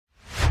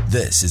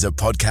This is a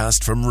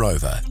podcast from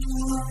Rover.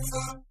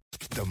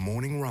 The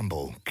Morning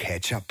Rumble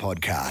Catch-Up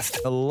Podcast.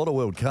 A lot of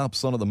World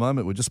Cups on at the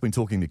moment. We've just been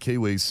talking to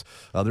Kiwis.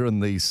 They're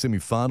in the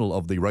semi-final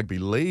of the Rugby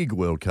League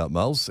World Cup,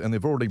 Muls, and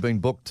they've already been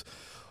booked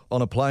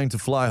on a plane to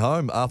fly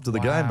home after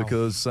the game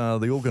because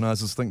the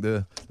organisers think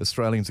the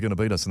Australians are going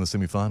to beat us in the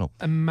semi-final.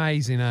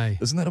 Amazing, eh?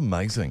 Isn't that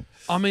amazing?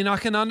 I mean, I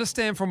can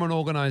understand from an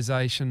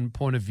organisation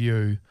point of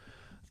view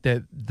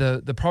that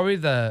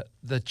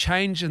the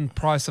change in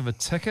price of a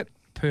ticket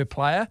per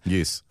player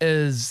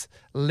is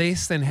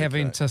less than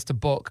having just to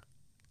book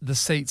the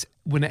seats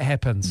when it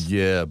happens.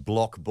 Yeah,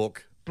 block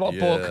book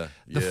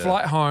the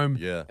flight home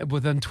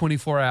within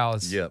 24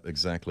 hours. Yeah,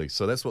 exactly.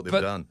 So that's what they've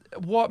done.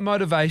 What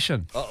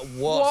motivation?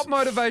 What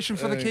motivation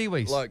for the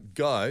Kiwis? Like,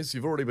 guys,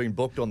 you've already been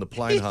booked on the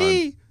plane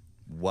home.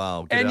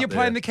 Wow. And you're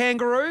playing the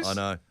Kangaroos? I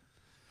know.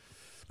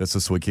 That's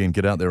this weekend.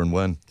 Get out there and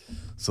win.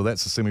 So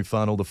that's the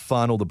semi-final. The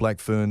final, the Black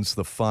Ferns.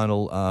 The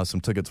final, some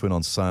tickets went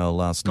on sale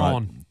last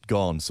night.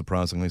 Gone,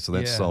 surprisingly. So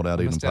that's sold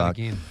out Eden Park.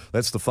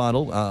 That's the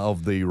final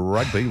of the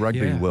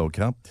Rugby World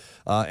Cup.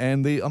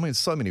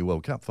 So many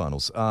World Cup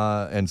finals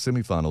and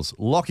semi-finals.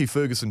 Lockie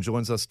Ferguson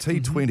joins us.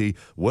 T20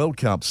 World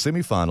Cup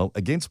semi-final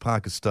against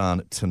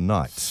Pakistan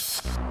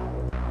tonight.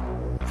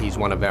 He's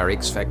one of our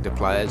X-Factor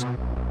players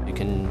who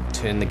can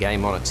turn the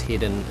game on its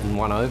head in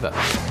one over.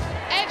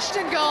 Edged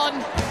and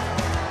gone.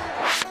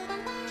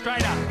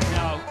 Straight up.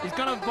 Now, he's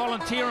going to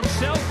volunteer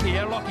himself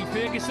here, Lockie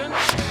Ferguson.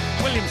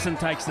 Williamson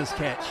takes this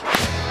catch.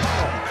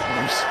 Oh,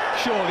 close.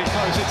 Surely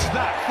close. It's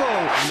that full.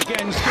 And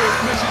again,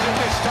 Stewart misses it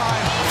this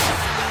time.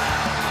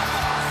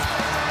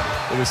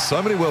 Well, there's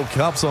so many World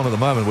Cups on at the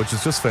moment, which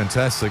is just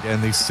fantastic.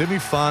 And the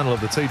semi-final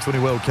of the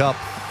T20 World Cup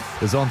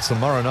is on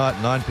tomorrow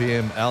night, 9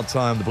 p.m. our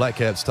time. The Black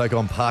Caps take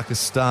on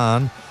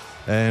Pakistan.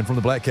 And from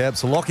the Black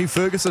Caps, Lockie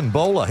Ferguson,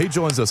 bowler. He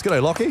joins us.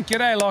 G'day, Lockie.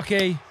 G'day,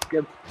 Lockie.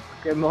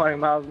 Good morning,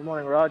 Miles. Good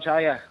morning, Rog. How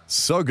are you?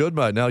 So good,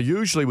 mate. Now,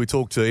 usually we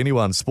talk to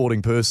anyone,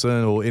 sporting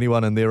person or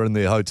anyone in their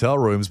hotel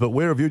rooms, but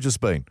where have you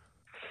just been?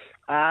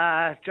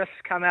 Just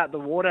come out the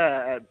water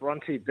at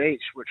Bronte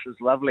Beach, which was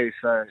lovely.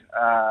 So,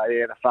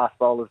 the fast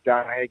bowlers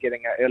down here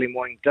getting an early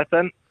morning dip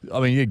in. I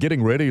mean, you're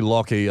getting ready,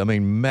 Lockie. I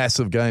mean,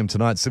 massive game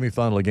tonight,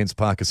 semi-final against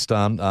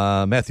Pakistan.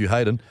 Matthew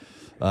Hayden,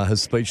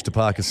 his speech to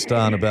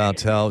Pakistan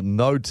about how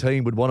no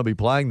team would want to be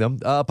playing them,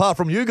 apart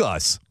from you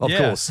guys, of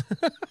course.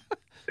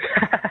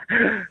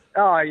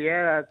 Oh,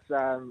 yeah, that's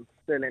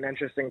certainly an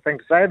interesting thing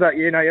to say. But,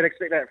 you'd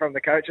expect that from the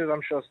coaches.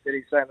 I'm sure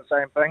Steady's saying the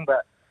same thing.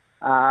 But,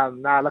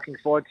 looking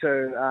forward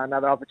to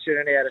another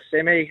opportunity at a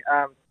semi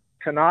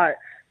tonight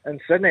in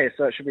Sydney.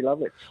 So it should be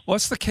lovely.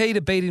 What's the key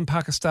to beating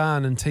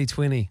Pakistan in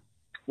T20?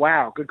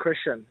 Wow, good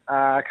question.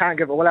 I can't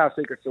give all our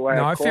secrets away.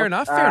 No, of course. fair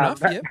enough.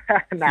 But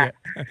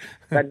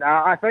no,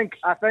 I think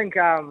having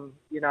a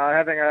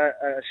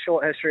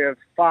short history of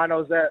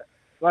finals, the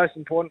most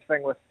important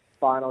thing with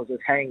finals is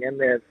hanging in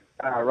there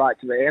right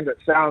to the end. It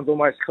sounds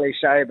almost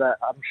cliche, but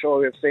I'm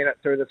sure we've seen it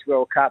through this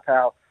World Cup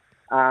how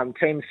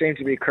teams seem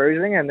to be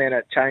cruising and then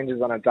it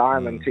changes on a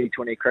dime in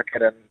T20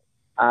 cricket and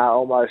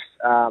almost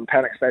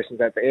panic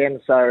stations at the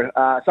end. So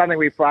something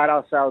we pride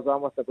ourselves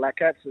on with the Black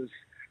Caps is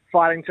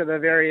fighting to the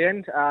very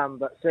end,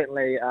 but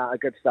certainly a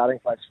good starting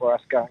place for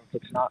us going for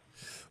tonight.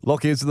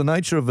 Lockie, is it the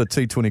nature of a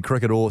T20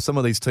 cricket or some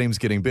of these teams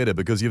getting better?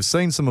 Because you've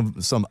seen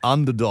some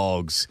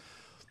underdogs,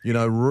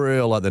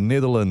 real like the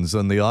Netherlands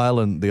and the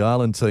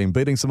Ireland team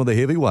beating some of the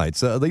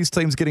heavyweights. Are these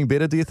teams getting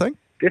better, do you think?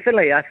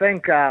 Definitely. I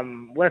think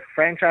with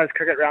franchise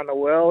cricket around the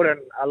world and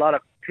a lot of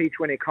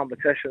T20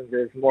 competitions,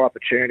 there's more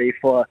opportunity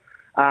for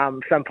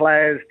some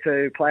players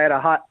to play at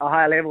a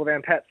higher level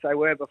than perhaps they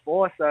were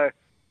before. So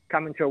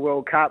coming to a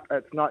World Cup,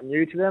 it's not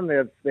new to them.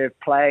 They've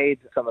played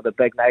some of the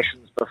big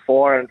nations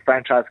before in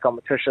franchise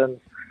competitions.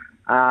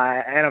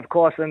 And of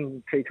course,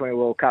 in T20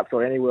 World Cups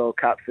or any World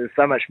Cups, there's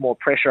so much more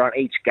pressure on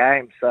each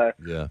game. So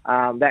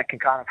that can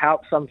kind of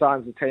help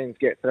sometimes the teams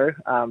get through.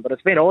 But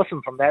it's been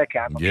awesome from that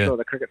account. I'm sure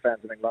the cricket fans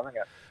have been loving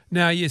it.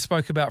 Now, you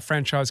spoke about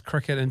franchise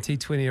cricket and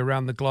T20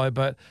 around the globe,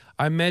 but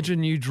I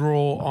imagine you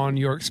draw on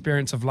your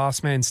experience of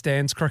last man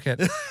stands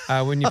cricket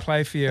when you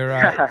play for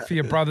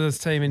your brother's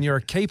team and you're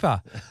a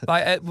keeper.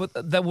 Like,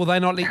 will they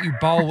not let you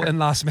bowl in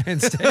last man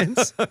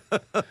stands?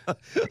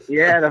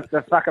 Yeah,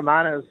 the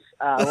Whakamanas.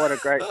 What a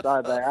great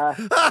side they are.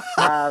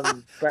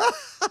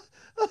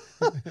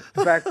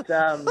 They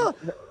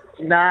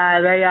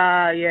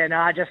are. Yeah,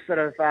 no, I just sort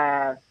of,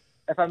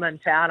 if I'm in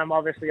town, I'm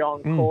obviously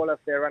on call if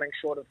they're running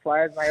short of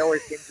players, and they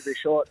always seem to be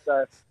short.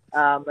 So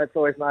it's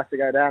always nice to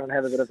go down and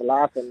have a bit of a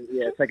laugh and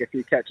take a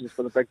few catches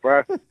for the big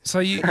bro. So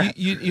you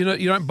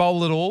don't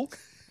bowl at all?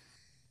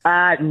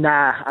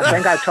 Nah. I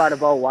think I tried to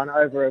bowl one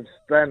over a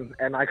spin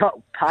and I got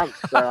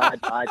pumped, so I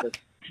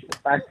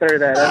threw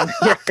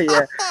that in.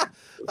 Yeah.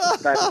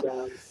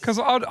 Because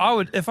I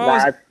would if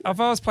I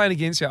was playing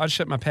against you, I'd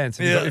shit my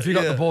pants. If you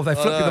got the ball, they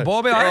flip you the ball.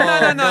 I'd be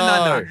like,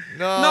 no,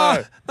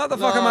 not the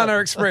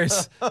Whakamana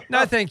Express.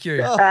 No, thank you.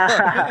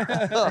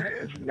 Nah,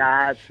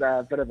 it's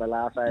a bit of a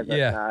laugh, but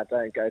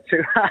don't go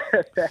too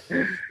hard.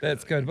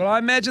 That's good. But I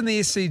imagine the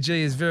SCG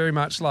is very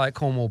much like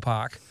Cornwall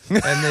Park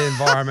and the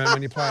environment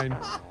when you're playing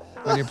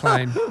when you're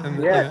playing.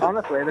 And,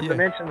 honestly, the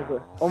dimensions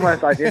are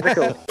almost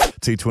identical.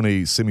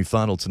 T20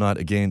 semi-final tonight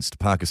against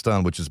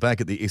Pakistan, which is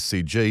back at the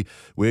SCG,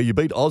 where you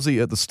beat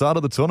Aussie at the start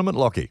of the tournament,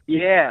 Lockie.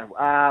 Yeah,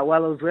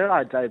 well, it was where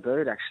I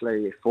debuted,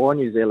 actually, for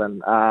New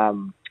Zealand,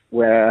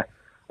 where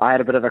I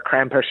had a bit of a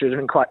cramp issue,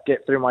 didn't quite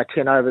get through my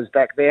 10 overs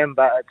back then,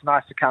 but it's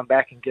nice to come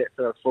back and get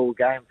through a full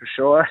game for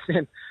sure.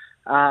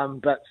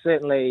 But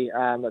certainly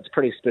it's a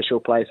pretty special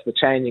place. The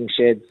changing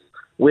sheds,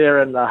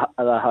 we're in the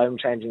home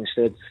changing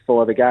sheds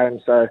for the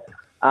game, so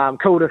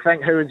cool to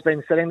think who has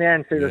been sitting there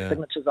and see the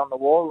signatures on the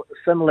wall.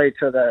 Similarly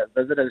to the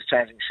visitors'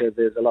 changing shed,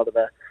 there's a lot of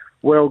the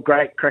world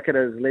great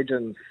cricketers,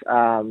 legends,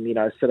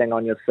 sitting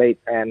on your seat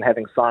and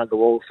having signed the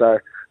wall. So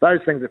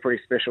those things are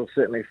pretty special,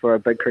 certainly for a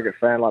big cricket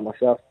fan like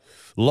myself.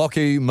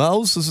 Lockie,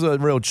 Miles, this is a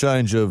real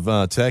change of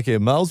tack here.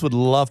 Miles would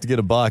love to get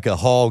a bike, a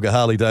Hog, a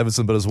Harley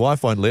Davidson, but his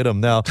wife won't let him.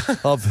 Now,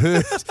 I've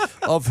heard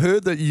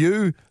that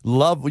you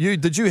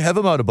did you have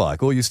a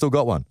motorbike or you still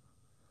got one?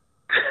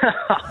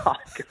 Oh,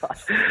 God.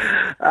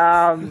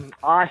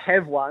 I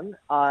have one.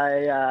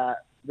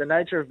 The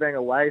nature of being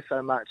away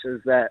so much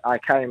is that I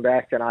came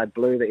back and I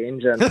blew the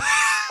engine.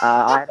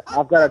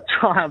 I've got a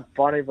Triumph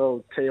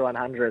Bonneville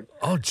T100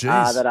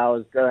 that I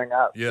was doing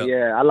up.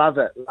 Yeah, I love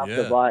it. Love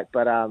the bike,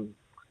 but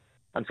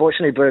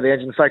unfortunately blew the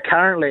engine. So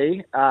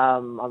currently,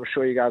 I'm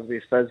sure you guys will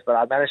be fizz, but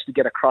I managed to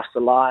get across the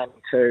line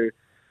to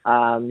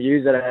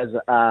use it as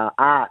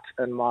art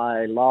in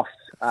my loft.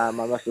 My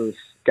missus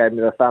gave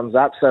me the thumbs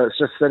up, so it's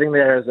just sitting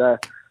there as a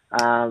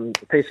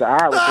piece of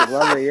art, which is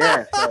lovely.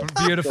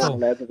 So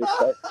beautiful.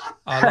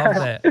 I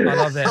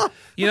love that.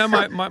 You know,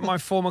 my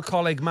former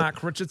colleague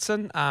Mark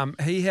Richardson,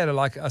 he had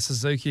a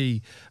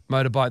Suzuki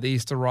motorbike that he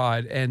used to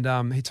ride,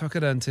 and he took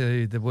it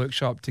into the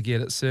workshop to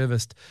get it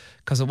serviced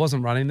because it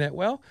wasn't running that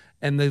well.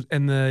 And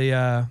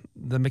the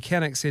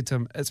mechanic said to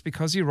him, "It's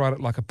because you ride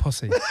it like a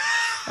pussy."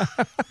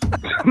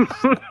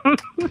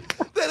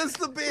 That is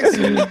the best.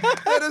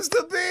 That is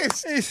the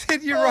best. He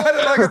said you ride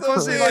it like a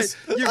pussy. Like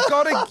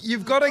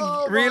you've got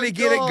to really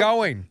get it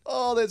going.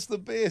 Oh, that's the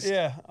best.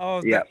 Yeah.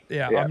 Oh, yeah.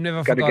 I've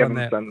never forgotten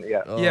that.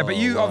 But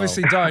you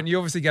obviously don't. You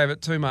obviously gave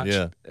it too much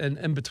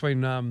in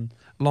between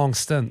long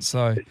stints.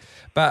 So,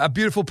 but a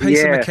beautiful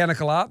piece of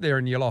mechanical art there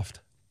in your loft.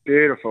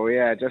 Beautiful,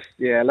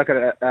 look at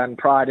it and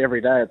pride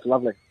every day. It's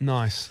lovely.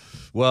 Nice.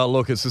 Well,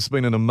 look, it's just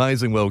been an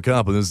amazing World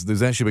Cup, and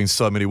there's actually been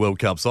so many World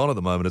Cups on at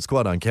the moment. It's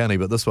quite uncanny,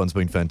 but this one's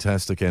been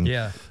fantastic, and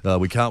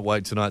we can't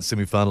wait tonight's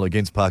semi-final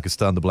against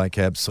Pakistan, the Black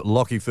Caps.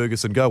 Lockie,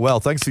 Ferguson, go well.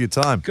 Thanks for your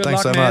time.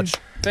 Thanks so much.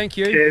 Thank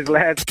you. Cheers,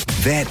 lads.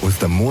 That was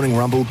the Morning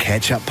Rumble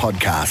Catch-Up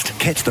Podcast.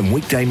 Catch them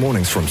weekday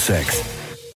mornings from 6.